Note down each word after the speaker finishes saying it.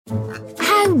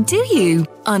How do you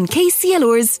on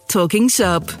KCLR's Talking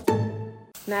Shop?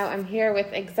 Now I'm here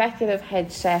with Executive Head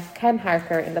Chef Ken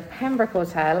Harker in the Pembroke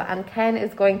Hotel, and Ken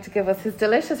is going to give us his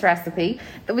delicious recipe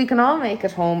that we can all make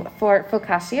at home for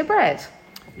focaccia bread.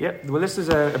 Yeah, well, this is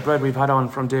a bread we've had on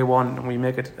from day one, and we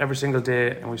make it every single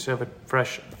day and we serve it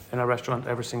fresh in our restaurant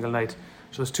every single night.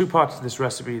 So there's two parts to this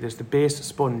recipe. There's the base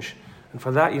sponge, and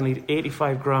for that you'll need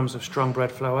 85 grams of strong bread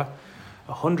flour,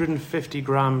 150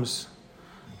 grams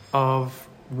of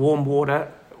warm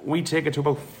water. We take it to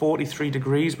about 43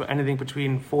 degrees, but anything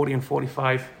between 40 and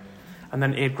 45, and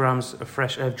then 8 grams of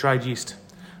fresh dried yeast.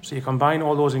 So you combine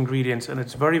all those ingredients, and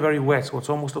it's very, very wet, so it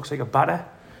almost looks like a batter.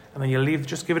 And then you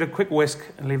just give it a quick whisk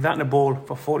and leave that in a bowl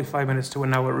for 45 minutes to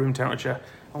an hour at room temperature.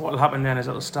 And what will happen then is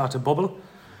it'll start to bubble,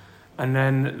 and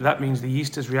then that means the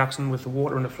yeast is reacting with the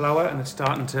water and the flour, and it's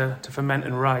starting to ferment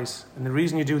and rise. And the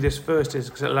reason you do this first is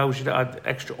because it allows you to add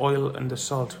extra oil and the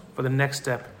salt for the next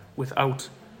step without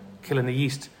killing the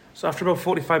yeast. So after about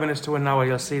 45 minutes to an hour,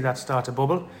 you'll see that start to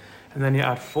bubble, and then you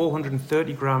add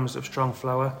 430 grams of strong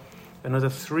flour, another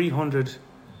 300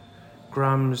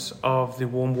 grams of the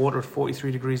warm water at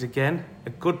 43 degrees again, a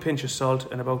good pinch of salt,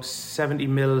 and about 70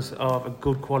 mils of a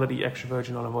good quality extra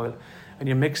virgin olive oil. And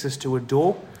you mix this to a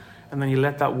dough, and then you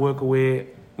let that work away.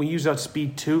 We use that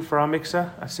speed 2 for our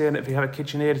mixer. I say that if you have a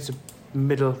KitchenAid, it's a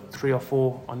middle 3 or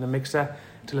 4 on the mixer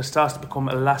till it starts to become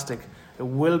elastic. It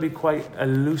will be quite a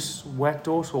loose, wet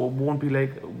dough, so it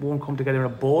won't come together in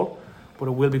a ball, but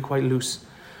it will be quite loose.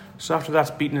 So after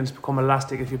that's beaten and it's become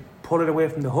elastic, if you pull it away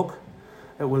from the hook,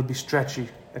 it will be stretchy.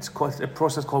 It's a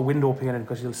process called window paning,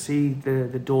 because you'll see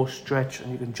the dough stretch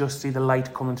and you can just see the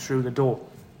light coming through the dough.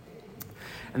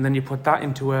 And then you put that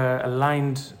into a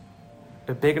lined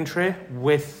baking tray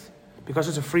because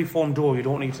it's a free-form dough, you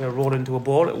don't need to roll it into a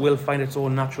ball. It will find its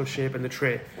own natural shape in the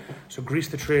tray. So grease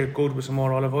the tray good with some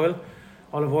more olive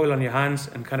oil on your hands,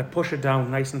 and kind of push it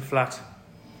down nice and flat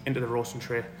into the roasting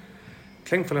tray.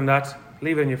 Cling film that,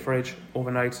 leave it in your fridge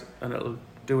overnight, and it'll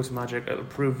do its magic. It'll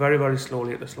prove very, very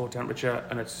slowly at the slow temperature,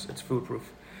 and it's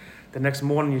foolproof. The next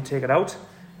morning you take it out,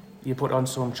 you put on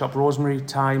some chopped rosemary,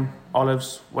 thyme,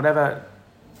 olives, whatever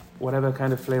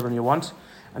kind of flavouring you want,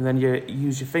 and then you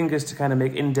use your fingers to kind of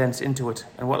make indents into it.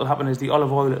 And what will happen is the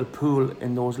olive oil will pool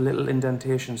in those little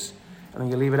indentations, and then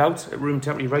you leave it out at room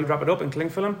temperature. You wrap it up in cling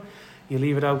film. You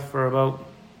leave it out for about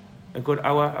a good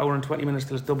hour and 20 minutes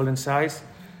till it's doubled in size,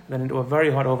 and then into a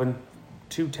very hot oven,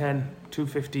 210,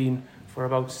 215, for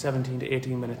about 17 to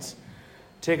 18 minutes.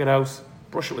 Take it out,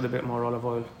 brush it with a bit more olive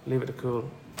oil, leave it to cool,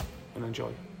 and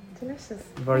enjoy. Delicious.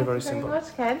 Very, very simple. Thank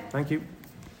you very much, Ken. Thank you.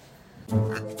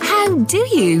 How do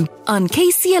you on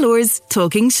KCLR's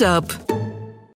Talking Shop?